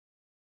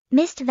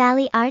Mist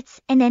Valley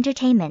Arts and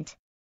Entertainment.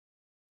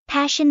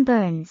 Passion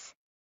burns.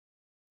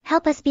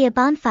 Help us be a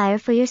bonfire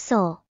for your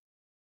soul.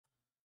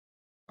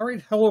 All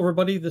right, hello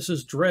everybody. This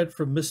is Dread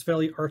from Mist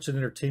Valley Arts and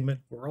Entertainment.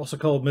 We're also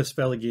called Mist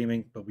Valley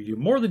Gaming, but we do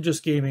more than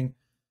just gaming.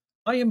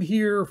 I am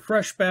here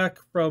fresh back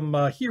from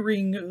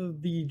hearing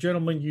the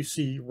gentleman you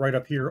see right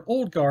up here,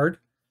 Oldguard.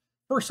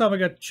 First time I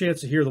got the chance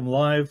to hear them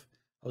live.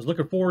 I was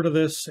looking forward to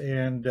this,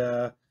 and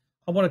I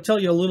want to tell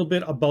you a little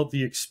bit about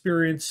the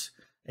experience,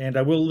 and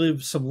I will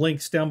leave some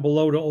links down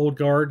below to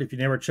Oldguard. If you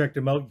never checked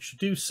them out, you should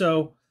do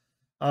so.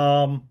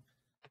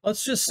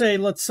 Let's just say,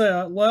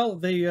 well,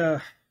 they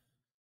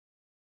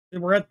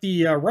were at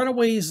the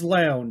Runaways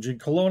Lounge in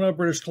Kelowna,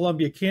 British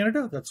Columbia,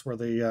 Canada. That's where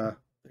they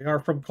are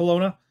from,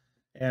 Kelowna.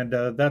 And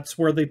that's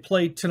where they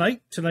played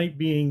tonight. Tonight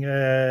being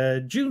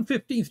June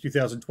 15th,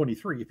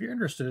 2023. If you're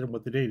interested in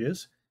what the date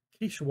is,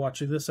 in case you're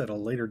watching this at a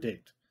later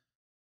date.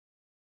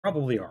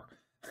 Probably are.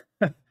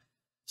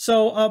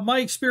 So my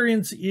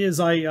experience is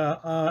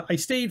I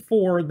stayed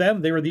for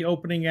them. They were the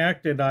opening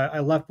act, and I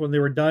left when they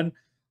were done.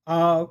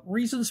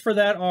 Reasons for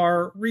that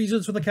are,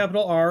 reasons with a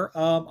capital R.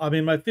 I'm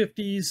in my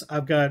 50s.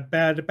 I've got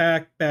bad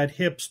back, bad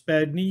hips,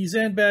 bad knees,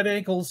 and bad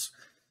ankles.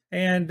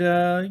 And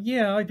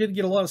yeah, I didn't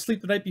get a lot of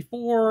sleep the night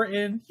before.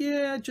 And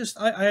yeah,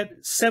 I had a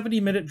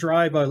 70-minute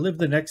drive. I lived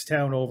the next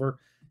town over.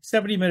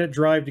 70-minute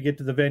drive to get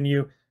to the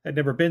venue. I'd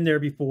never been there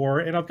before.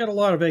 And I've got a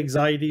lot of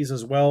anxieties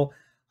as well.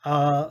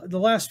 The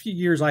last few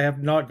years, I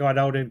have not gone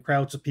out in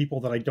crowds of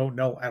people that I don't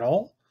know at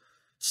all.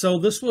 So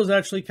this was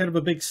actually kind of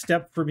a big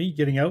step for me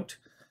getting out.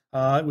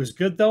 It was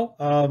good, though.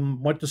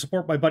 Went to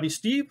support my buddy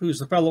Steve, who's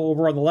the fellow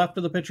over on the left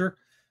of the picture.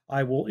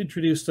 I will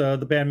introduce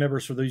the band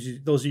members for those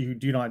of you who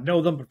do not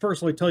know them. But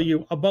first, let me tell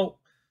you about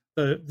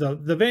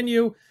the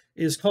venue.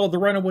 Is called the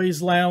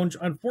Runaways Lounge.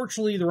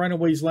 Unfortunately, the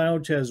Runaways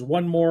Lounge has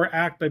one more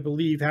act, I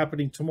believe,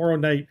 happening tomorrow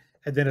night,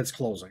 and then it's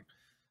closing.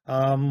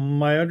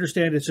 I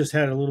understand it's just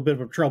had a little bit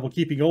of trouble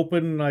keeping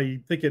open. I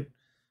think it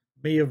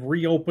may have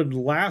reopened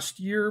last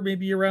year,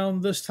 maybe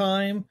around this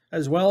time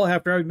as well,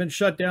 after having been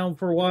shut down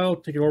for a while,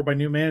 taken over by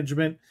new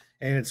management,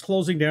 and it's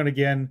closing down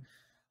again.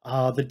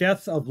 The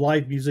death of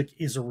live music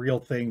is a real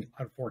thing,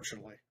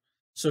 unfortunately.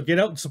 So get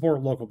out and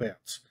support local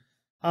bands.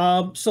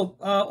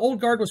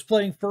 Oldguard was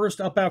playing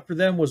first. Up after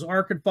them was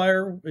Arcade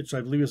Fire, which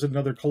I believe is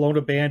another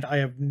Kelowna band. I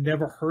have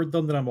never heard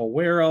them that I'm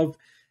aware of.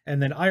 And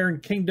then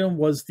Iron Kingdom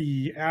was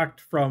the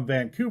act from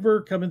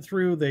Vancouver coming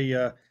through. They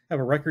have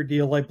a record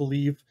deal, I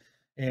believe.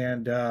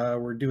 And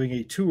we're doing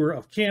a tour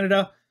of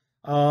Canada.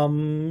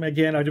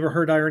 Again, I've never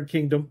heard Iron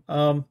Kingdom.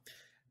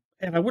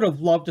 And I would have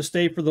loved to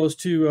stay for those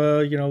two,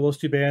 those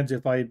two bands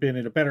if I had been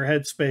in a better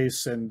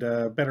headspace and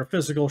better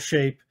physical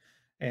shape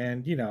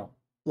and,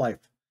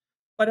 life.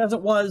 But as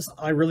it was,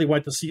 I really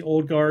went to see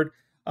Oldguard.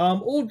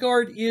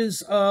 Oldguard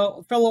is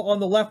a fellow on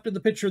the left of the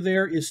picture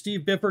there is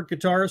Steve Bifford,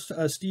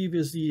 guitarist. Steve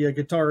is the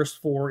guitarist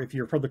for, if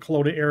you're from the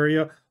Kelowna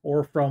area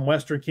or from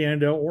Western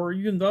Canada or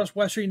even the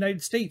Western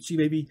United States, you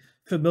may be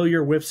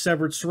familiar with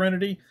Severed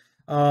Serenity.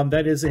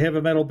 That is a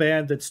heavy metal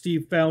band that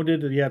Steve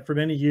founded and he had for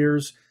many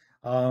years.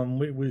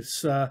 It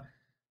was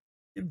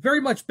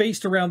very much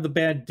based around the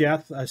band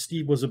Death.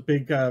 Steve was a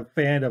big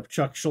fan of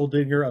Chuck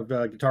Schuldiner, of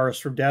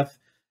guitarist from Death,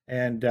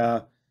 and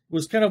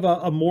was kind of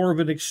a more of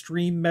an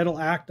extreme metal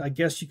act, I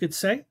guess you could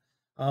say.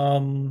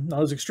 Not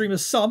as extreme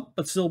as some,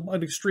 but still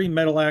an extreme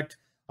metal act.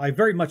 I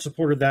very much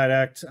supported that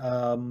act.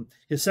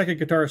 His second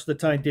guitarist at the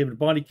time, David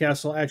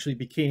Bonnycastle, actually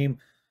became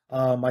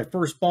my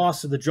first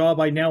boss in the job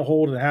I now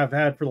hold and have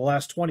had for the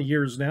last 20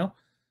 years now.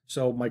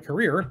 So my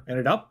career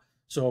ended up.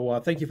 So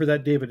thank you for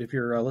that, David, if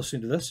you're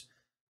listening to this.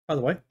 By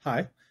the way,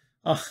 hi.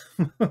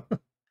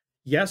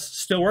 Yes,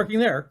 still working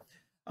there.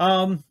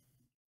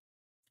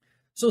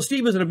 So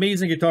Steve is an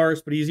amazing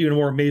guitarist, but he's even a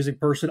more amazing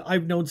person.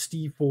 I've known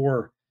Steve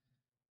for,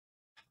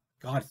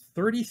 God,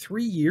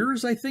 33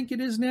 years, I think it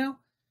is now.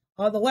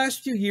 The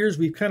last few years,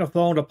 we've kind of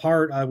fallen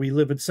apart. We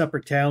live in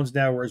separate towns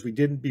now, whereas we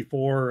didn't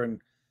before,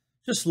 and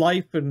just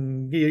life,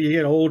 and you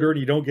get older, and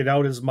you don't get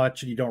out as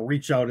much, and you don't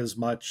reach out as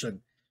much,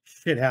 and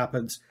shit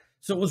happens.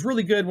 So it was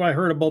really good when I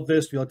heard about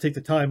this, to be able to take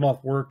the time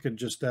off work and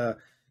just go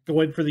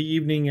in for the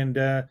evening and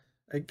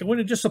go in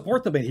and just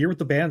support them and hear what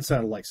the band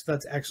sounded like. So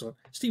that's excellent.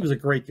 Steve is a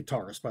great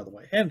guitarist, by the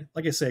way. And,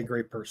 like I say, a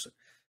great person.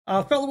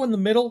 Fellow in the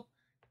middle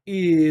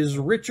is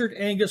Richard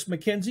Angus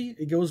McKenzie.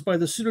 He goes by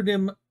the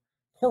pseudonym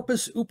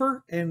Corpus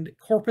Ooper. And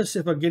Corpus,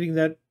 if I'm getting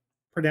that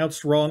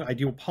pronounced wrong, I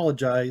do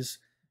apologize.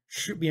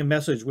 Shoot me a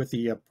message with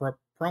the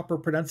proper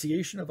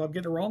pronunciation if I'm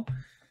getting it wrong.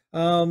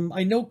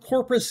 I know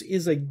Corpus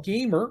is a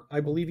gamer. I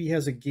believe he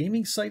has a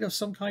gaming site of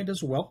some kind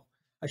as well.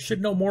 I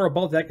should know more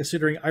about that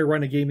considering I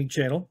run a gaming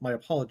channel. My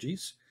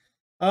apologies.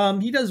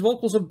 He does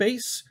vocals and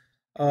bass.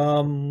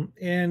 Does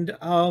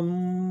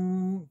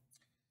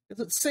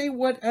it say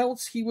what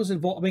else he was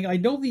involved? I mean, I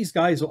know these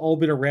guys have all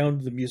been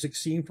around the music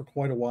scene for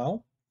quite a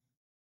while.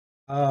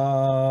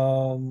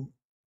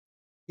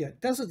 Yeah, it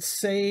doesn't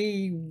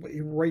say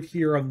right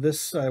here on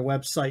this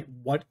website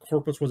what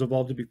Corpus was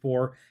involved in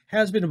before.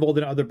 Has been involved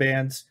in other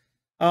bands.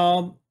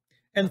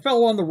 And the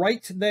fellow on the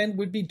right then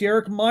would be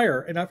Derek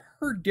Meyer. And I've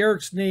heard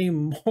Derek's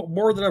name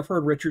more than I've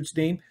heard Richard's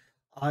name.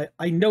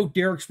 I know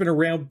Derek's been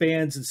around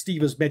bands, and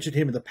Steve has mentioned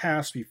him in the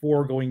past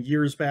before, going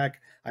years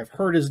back. I've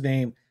heard his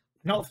name.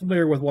 Not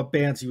familiar with what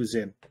bands he was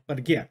in. But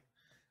again,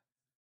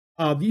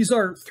 these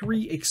are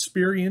three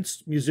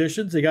experienced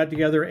musicians. They got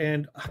together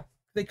and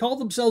they called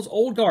themselves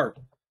Oldguard.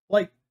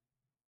 Like,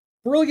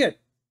 brilliant.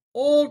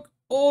 Oh,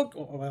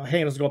 my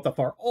hand doesn't go up that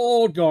far.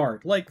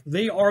 Oldguard. Like,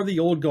 they are the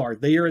old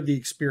guard. They are the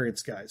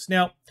experienced guys.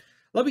 Now,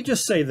 let me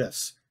just say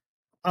this.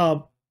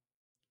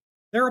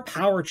 They're a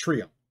power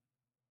trio.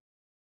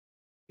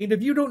 And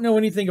if you don't know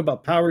anything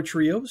about power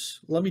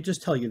trios, let me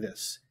just tell you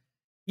this.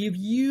 If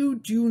you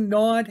do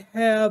not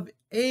have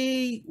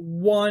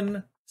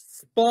A1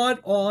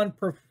 spot-on,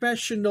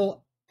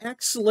 professional,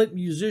 excellent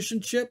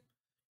musicianship,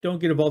 don't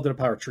get involved in a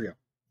power trio.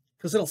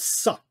 Because it'll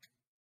suck.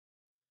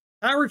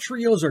 Power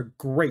trios are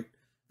great.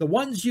 The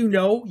ones you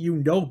know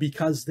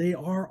because they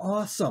are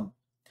awesome.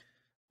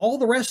 All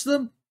the rest of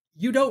them,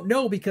 you don't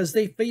know because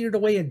they faded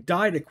away and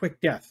died a quick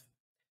death.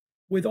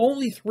 With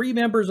only 3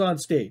 members on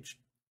stage.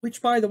 Which,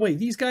 by the way,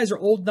 these guys are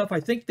old enough, I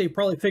think they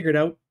probably figured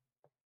out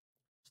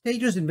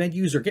stages and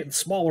venues are getting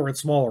smaller and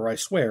smaller, I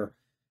swear.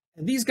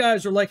 And these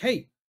guys are like,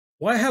 hey,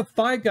 why have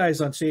 5 guys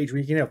on stage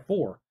when you can have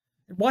 4?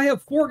 And why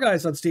have 4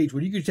 guys on stage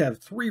when you could have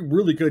 3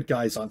 really good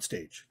guys on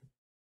stage?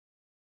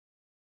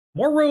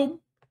 More room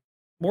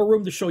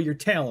to show your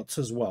talents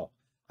as well.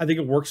 I think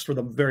it works for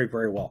them very,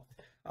 very well.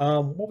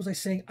 What was I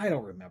saying? I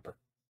don't remember.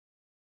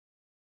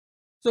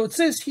 So it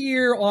says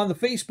here on the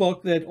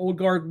Facebook that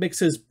Oldguard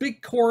mixes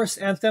big chorus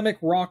anthemic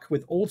rock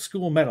with old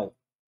school metal.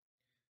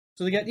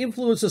 So they got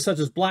influences such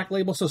as Black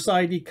Label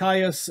Society,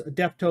 Caius,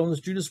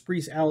 Deftones, Judas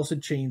Priest, Alice in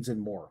Chains,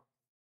 and more.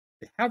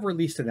 They have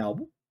released an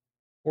album,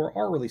 or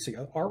are releasing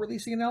an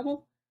album.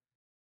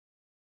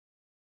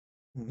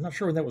 I'm not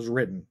sure when that was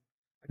written.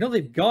 I know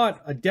they've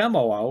got a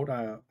demo out.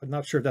 I'm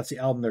not sure if that's the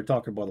album they're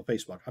talking about on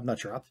Facebook. I'm not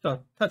sure. I'll have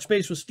to touch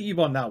base with Steve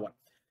on that one.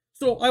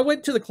 So I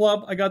went to the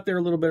club. I got there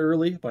a little bit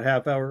early, about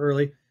half hour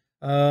early.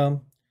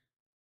 Kind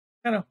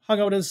of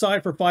hung out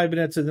inside for 5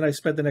 minutes, and then I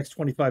spent the next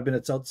 25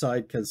 minutes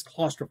outside because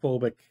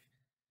claustrophobic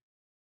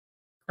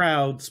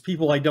crowds,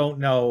 people I don't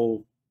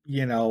know,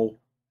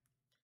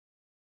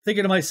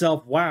 thinking to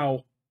myself,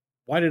 wow,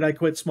 why did I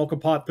quit smoking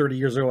pot 30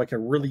 years ago? I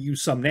can really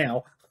use some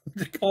now.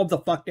 Calm the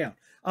fuck down.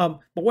 But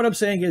what I'm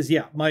saying is,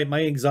 yeah, my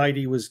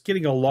anxiety was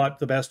getting a lot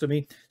the best of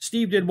me.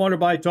 Steve did want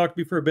to talk to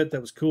me for a bit.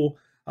 That was cool.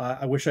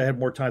 I wish I had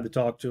more time to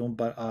talk to him,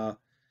 but I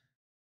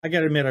got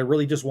to admit, I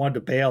really just wanted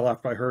to bail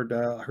after I heard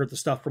the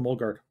stuff from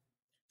Oldguard.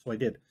 So I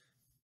did.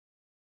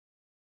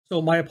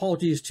 So my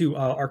apologies to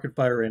Arcade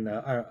Fire and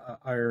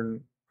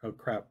Iron. Oh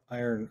crap,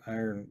 Iron.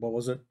 What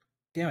was it?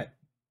 Damn it,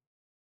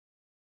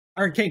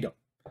 Iron Kingdom.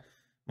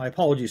 My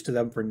apologies to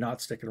them for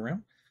not sticking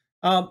around.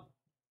 So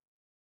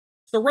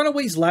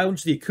Runaways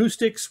Lounge, the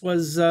acoustics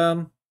was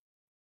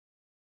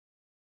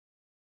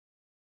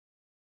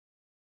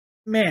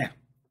meh.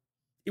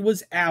 It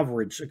was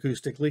average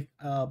acoustically.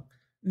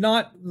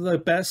 Not the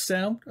best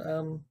sound.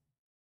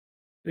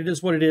 It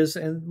is what it is,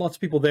 and lots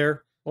of people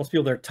there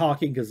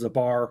talking because the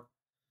bar.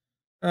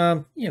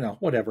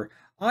 Whatever.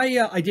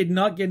 I did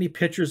not get any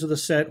pictures of the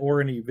set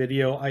or any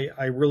video.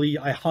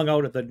 I hung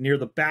out at near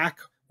the back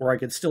where I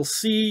could still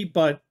see,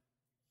 but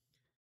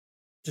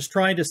just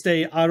trying to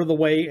stay out of the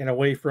way and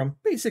away from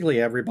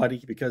basically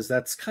everybody because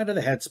that's kind of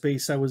the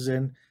headspace I was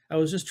in. I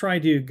was just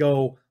trying to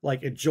go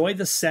enjoy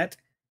the set,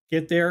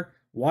 get there,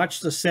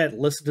 watch the set,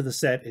 listen to the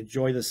set,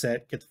 enjoy the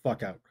set, get the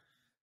fuck out.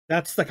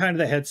 That's the kind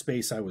of the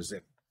headspace I was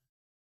in.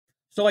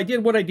 So I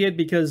did what I did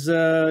because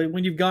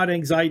when you've got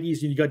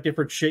anxieties and you've got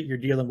different shit you're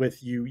dealing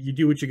with, you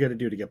do what you got to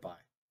do to get by.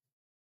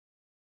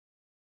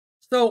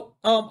 So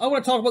I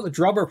want to talk about the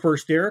drummer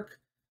first, Derek.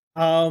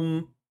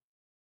 The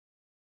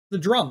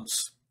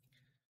drums.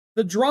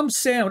 The drum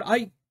sound,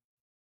 I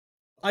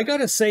got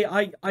to say,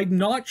 I'm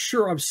not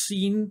sure I've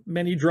seen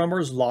many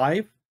drummers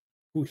live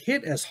who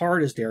hit as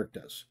hard as Derek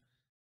does.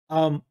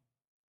 Now,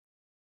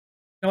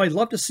 I'd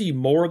love to see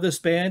more of this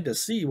band to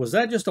see, was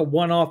that just a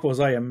one-off? Was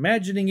I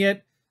imagining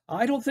it?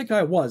 I don't think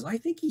I was. I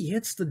think he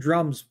hits the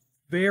drums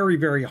very,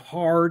 very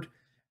hard,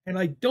 and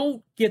I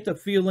don't get the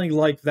feeling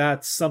like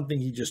that's something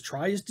he just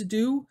tries to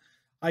do.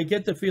 I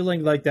get the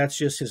feeling like that's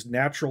just his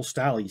natural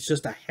style. He's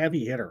just a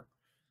heavy hitter,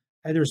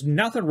 and there's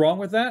nothing wrong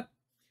with that.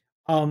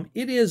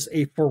 It is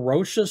a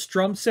ferocious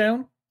drum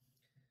sound.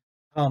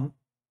 It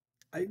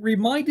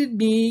reminded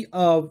me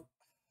of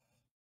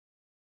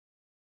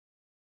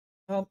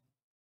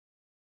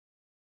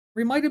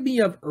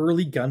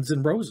early Guns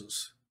N'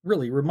 Roses.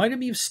 Really, reminded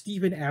me of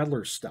Steven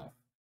Adler's stuff.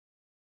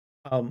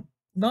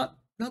 Not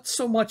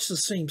so much the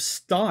same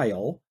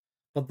style,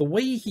 but the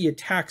way he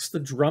attacks the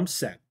drum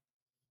set.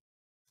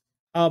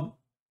 I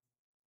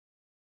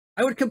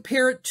would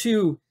compare it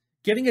to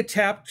getting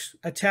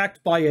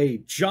attacked by a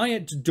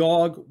giant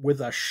dog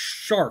with a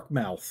shark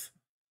mouth.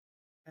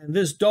 And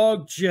this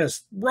dog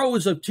just,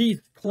 rows of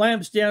teeth,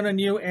 clamps down on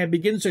you and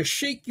begins to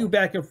shake you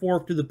back and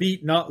forth to the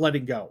beat, not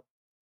letting go.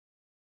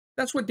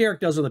 That's what Derek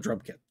does on the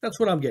drum kit. That's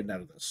what I'm getting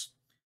out of this.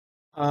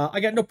 I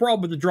got no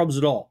problem with the drums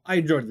at all. I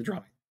enjoyed the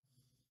drumming.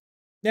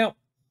 Now,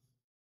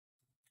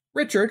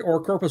 Richard,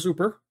 or Corpus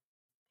Uper,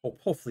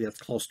 hopefully that's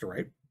close to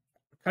right.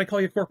 Can I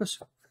call you Corpus?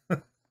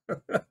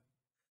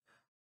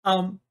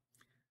 um,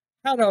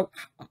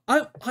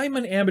 I'm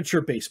an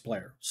amateur bass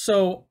player,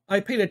 so I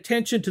paid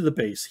attention to the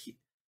bass.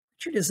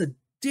 Richard is a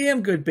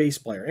damn good bass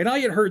player, and I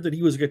had heard that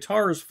he was a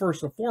guitarist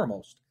first and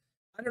foremost.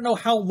 I don't know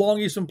how long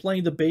he's been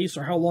playing the bass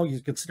or how long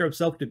he's considered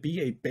himself to be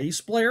a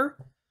bass player,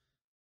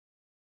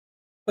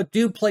 but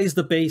dude plays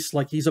the bass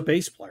like he's a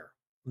bass player,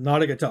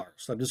 not a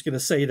guitarist. I'm just going to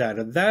say that,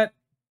 and that,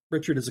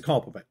 Richard, is a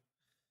compliment.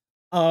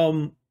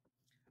 I'm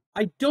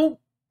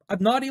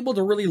not able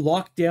to really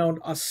lock down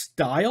a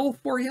style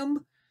for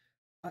him.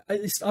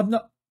 I'm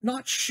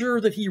not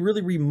sure that he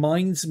really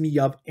reminds me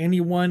of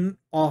anyone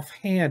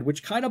offhand,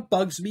 which kind of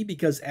bugs me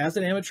because as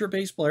an amateur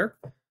bass player,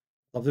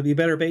 love to be a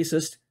better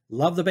bassist,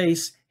 love the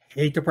bass,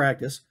 hate to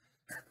practice.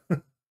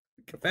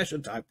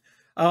 Confession time.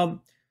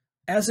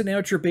 As an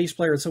amateur bass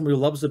player and someone who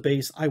loves the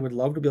bass, I would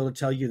love to be able to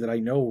tell you that I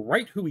know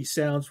right who he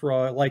sounds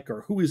for, like,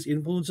 or who his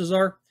influences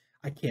are.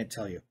 I can't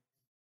tell you.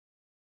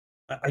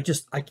 I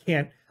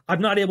can't. I'm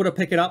not able to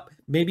pick it up.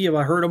 Maybe if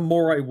I heard him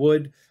more, I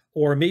would.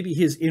 Or maybe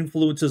his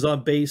influences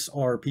on bass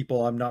are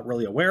people I'm not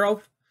really aware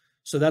of.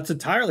 So that's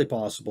entirely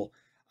possible.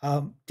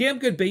 Damn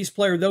good bass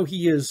player, though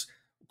he is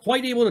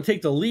quite able to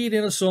take the lead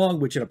in a song,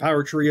 which in a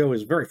power trio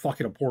is very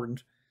fucking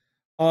important.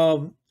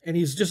 And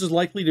he's just as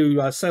likely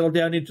to settle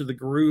down into the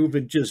groove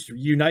and just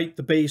unite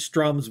the bass,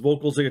 drums,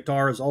 vocals, and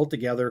guitars all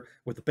together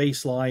with the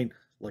bass line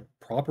like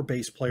proper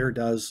bass player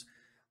does.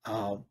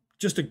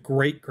 Just a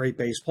great, great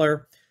bass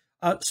player.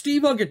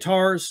 Steve on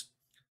guitars.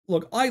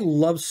 Look, I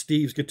love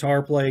Steve's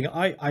guitar playing.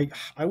 I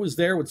was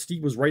there when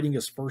Steve was writing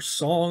his first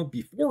song,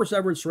 before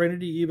Severed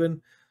Serenity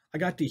even. I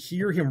got to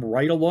hear him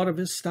write a lot of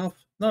his stuff.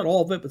 Not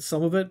all of it, but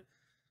some of it.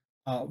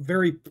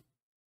 Very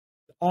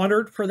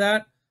honored for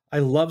that. I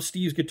love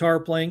Steve's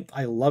guitar playing.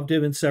 I loved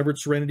him in Severed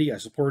Serenity. I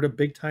supported him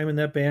big time in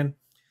that band.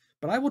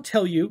 But I will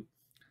tell you,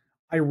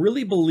 I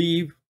really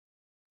believe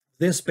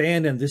this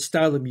band and this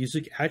style of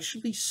music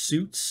actually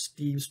suits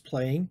Steve's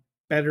playing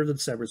better than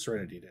Severed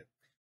Serenity did.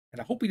 And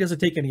I hope he doesn't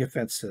take any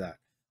offense to that.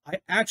 I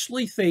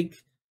actually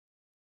think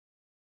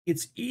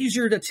it's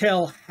easier to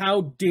tell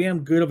how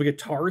damn good of a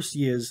guitarist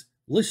he is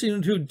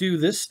listening to him do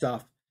this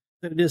stuff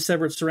than it is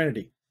Severed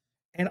Serenity.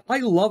 And I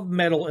love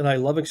metal, and I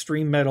love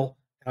extreme metal,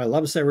 and I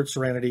love Severed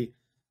Serenity.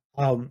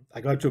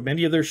 I got to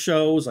many of their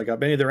shows. I got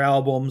many of their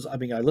albums. I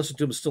mean, I listen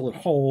to them still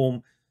at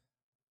home.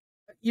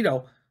 You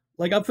know,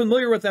 like, I'm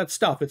familiar with that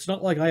stuff. It's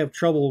not like I have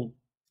trouble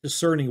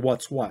discerning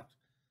what's what.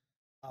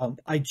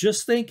 I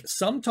just think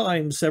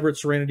sometimes Severed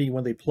Serenity,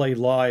 when they play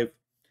live,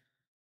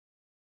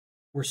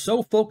 were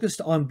so focused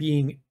on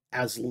being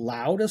as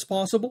loud as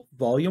possible,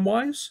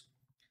 volume-wise,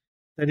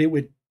 that it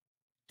would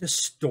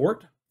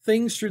distort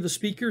things through the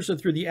speakers and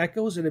through the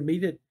echoes, and it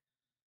made it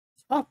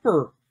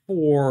tougher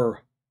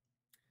for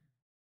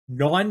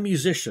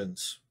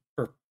non-musicians,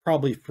 or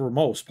probably for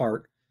most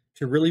part,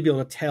 to really be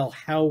able to tell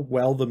how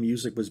well the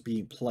music was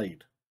being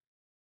played.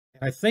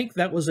 And I think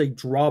that was a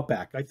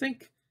drawback. I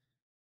think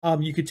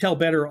you could tell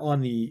better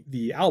on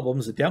the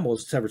albums, the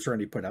demos Severed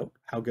Serenity put out,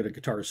 how good a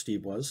guitarist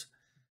Steve was.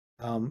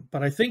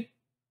 But I think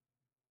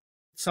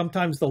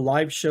sometimes the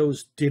live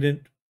shows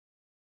didn't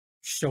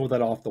show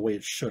that off the way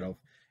it should have.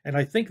 And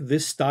I think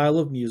this style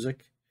of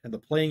music and the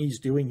playing he's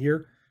doing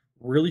here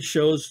really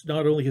shows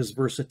not only his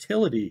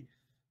versatility,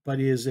 but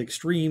his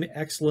extreme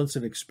excellence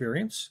and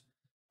experience.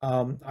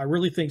 I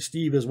really think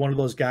Steve is one of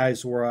those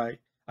guys where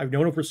I've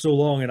known him for so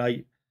long, and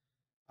I'm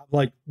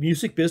like,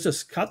 music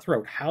business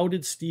cutthroat. How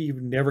did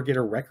Steve never get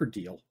a record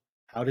deal?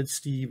 How did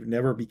Steve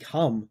never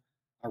become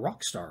a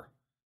rock star?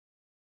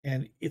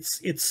 And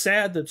it's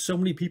sad that so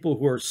many people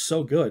who are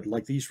so good,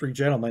 like these three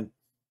gentlemen,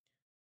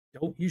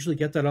 don't usually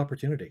get that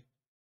opportunity.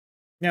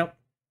 Now,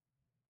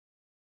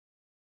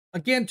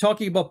 again,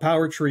 talking about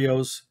power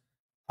trios,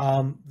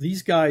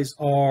 these guys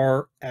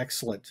are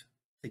excellent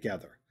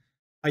together.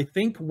 I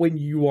think when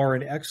you are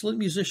an excellent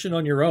musician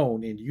on your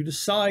own and you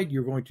decide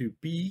you're going to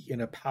be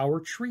in a power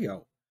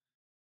trio,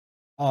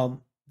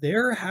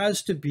 there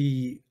has to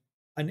be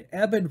an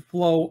ebb and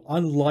flow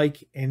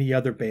unlike any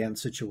other band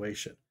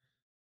situation.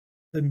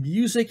 The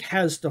music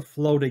has to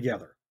flow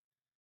together.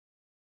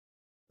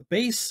 The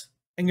bass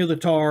and the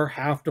guitar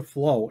have to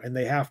flow, and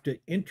they have to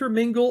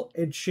intermingle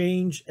and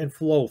change and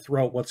flow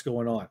throughout what's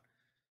going on.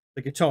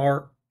 The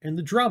guitar and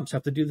the drums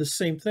have to do the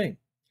same thing.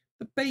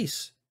 The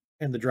bass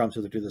and the drums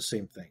have to do the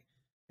same thing.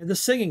 And the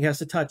singing has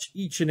to touch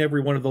each and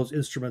every one of those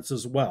instruments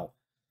as well.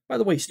 By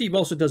the way, Steve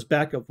also does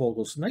backup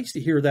vocals. Nice to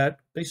hear that.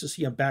 Nice to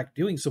see him back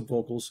doing some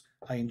vocals.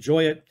 I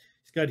enjoy it.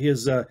 He's got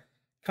his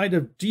kind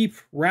of deep,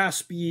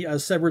 raspy,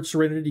 Severed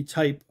Serenity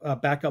type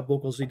backup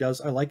vocals he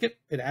does. I like it.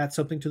 It adds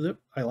something to it.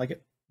 I like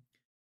it.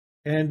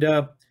 And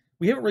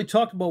we haven't really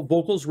talked about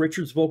vocals,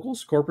 Richard's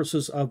vocals,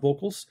 Corpus's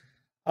vocals.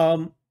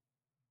 There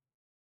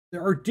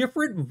are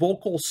different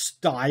vocal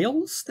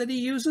styles that he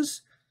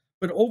uses,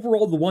 but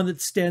overall the one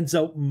that stands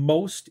out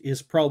most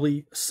is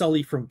probably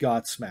Sully from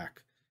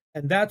Godsmack.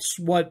 And that's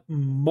what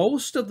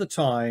most of the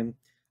time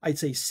I'd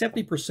say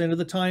 70% of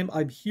the time,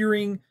 I'm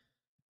hearing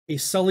a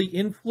Sully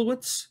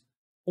influence,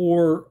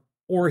 or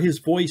his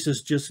voice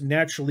is just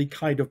naturally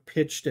kind of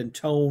pitched and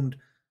toned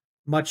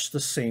much the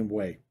same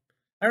way.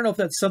 I don't know if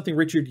that's something,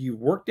 Richard, you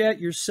worked at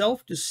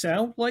yourself to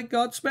sound like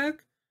Godsmack,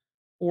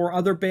 or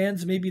other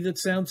bands maybe that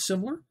sound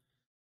similar,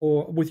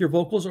 or with your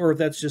vocals, or if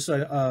that's just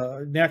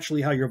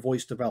naturally how your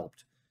voice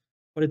developed.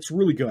 But it's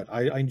really good.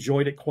 I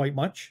enjoyed it quite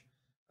much.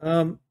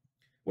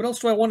 What else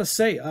do I want to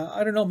say?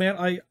 I don't know,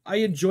 man. I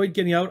enjoyed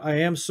getting out. I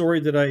am sorry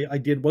that I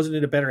wasn't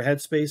in a better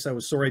headspace. I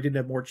was sorry I didn't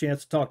have more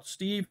chance to talk to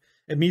Steve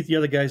and meet the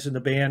other guys in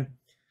the band.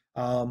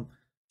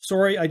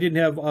 Sorry I didn't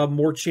have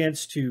more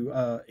chance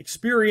to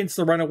experience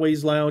the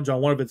Runaways Lounge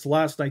on one of its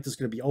last nights. It's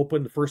going to be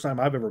open, the first time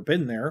I've ever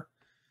been there.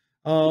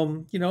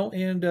 You know,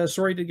 and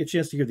sorry I didn't get a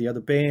chance to hear the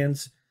other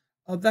bands,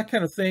 that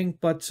kind of thing.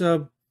 But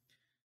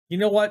you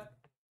know what?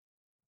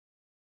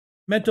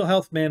 Mental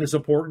health, man, is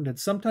important. And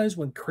sometimes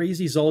when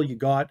crazy is all you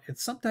got, and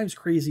sometimes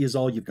crazy is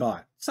all you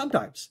got.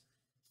 Sometimes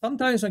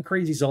when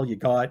crazy is all you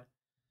got,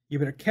 you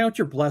better count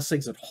your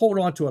blessings and hold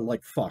on to it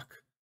like fuck.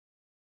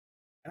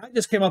 And I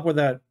just came up with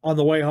that on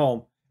the way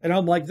home. And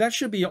I'm like, that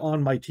should be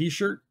on my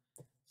t-shirt.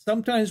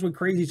 Sometimes when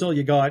crazy is all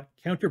you got,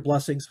 count your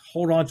blessings,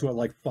 hold on to it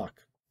like fuck.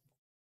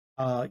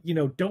 You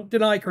know, don't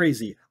deny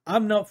crazy.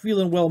 I'm not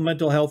feeling well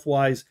mental health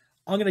wise.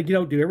 I'm going to get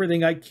out, do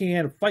everything I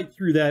can, fight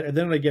through that. And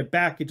then I get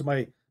back into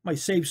my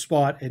safe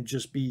spot and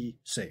just be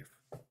safe.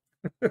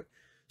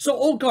 So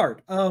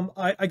Oldguard,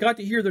 I got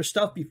to hear their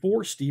stuff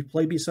before. Steve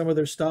played me some of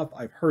their stuff.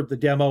 I've heard the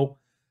demo.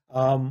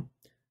 Now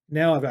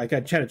I had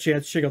a chance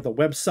to check out the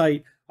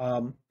website.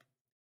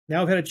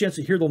 Now I've had a chance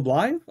to hear them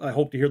live. I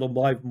hope to hear them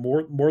live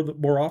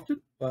more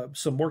often,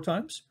 some more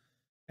times.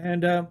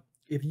 And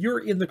if you're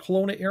in the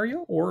Kelowna area,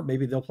 or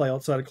maybe they'll play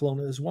outside of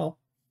Kelowna as well.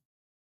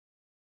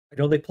 I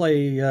know they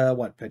play,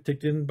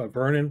 Penticton,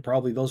 Vernon,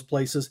 probably those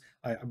places.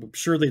 I'm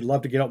sure they'd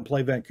love to get out and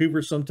play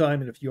Vancouver sometime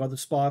and a few other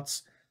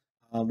spots,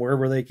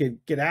 wherever they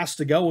could get asked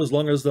to go, as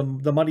long as the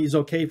money is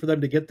okay for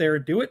them to get there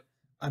and do it.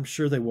 I'm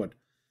sure they would.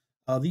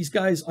 These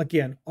guys,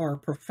 again, are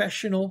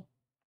professional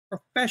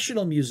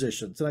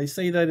musicians. And I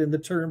say that in the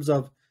terms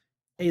of,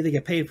 hey, they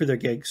get paid for their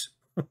gigs,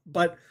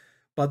 but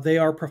they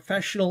are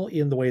professional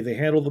in the way they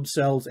handle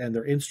themselves and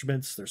their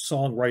instruments, their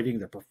songwriting,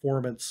 their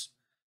performance.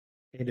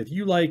 And if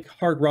you like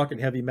hard rock and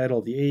heavy metal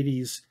of the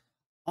 80s,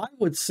 I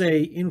would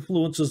say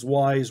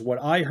influences-wise, what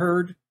I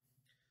heard...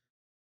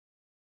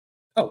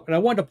 Oh, and I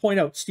wanted to point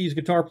out Steve's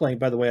guitar playing,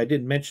 by the way. I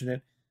didn't mention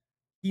it.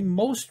 He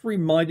most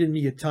reminded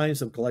me at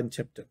times of Glenn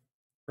Tipton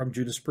from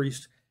Judas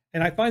Priest.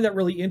 And I find that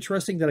really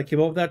interesting that I came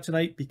up with that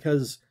tonight,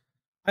 because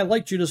I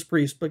like Judas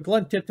Priest, but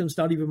Glenn Tipton's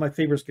not even my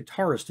favorite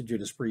guitarist to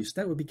Judas Priest.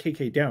 That would be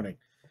K.K. Downing.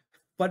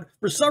 But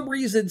for some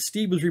reason,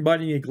 Steve was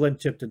reminding me of Glenn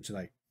Tipton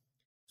tonight.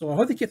 So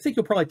I think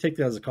you'll probably take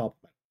that as a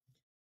compliment.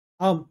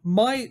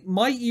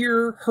 My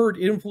ear heard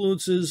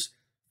influences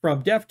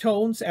from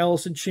Deftones,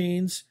 Alice in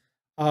Chains,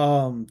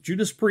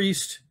 Judas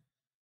Priest,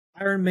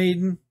 Iron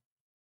Maiden,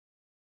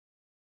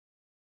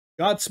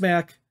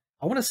 Godsmack.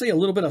 I want to say a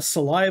little bit of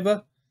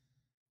Saliva.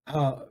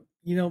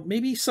 You know,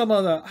 maybe some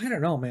of the, I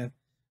don't know, man.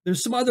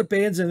 There's some other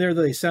bands in there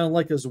that they sound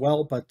like as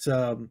well, but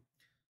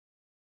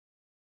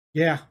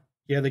yeah,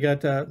 they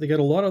got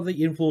a lot of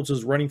the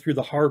influences running through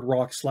the hard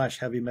rock /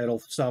 heavy metal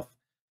stuff.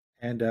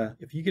 And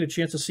if you get a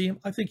chance to see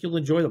them, I think you'll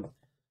enjoy them.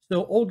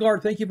 So,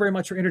 Oldguard, thank you very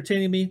much for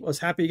entertaining me. I was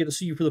happy to get to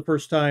see you for the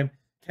first time.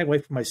 Can't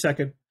wait for my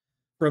second.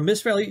 From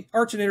Mist Valley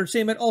Arts and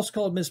Entertainment, also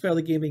called Mist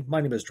Valley Gaming,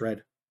 my name is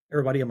Dread.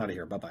 Everybody, I'm out of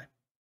here. Bye-bye.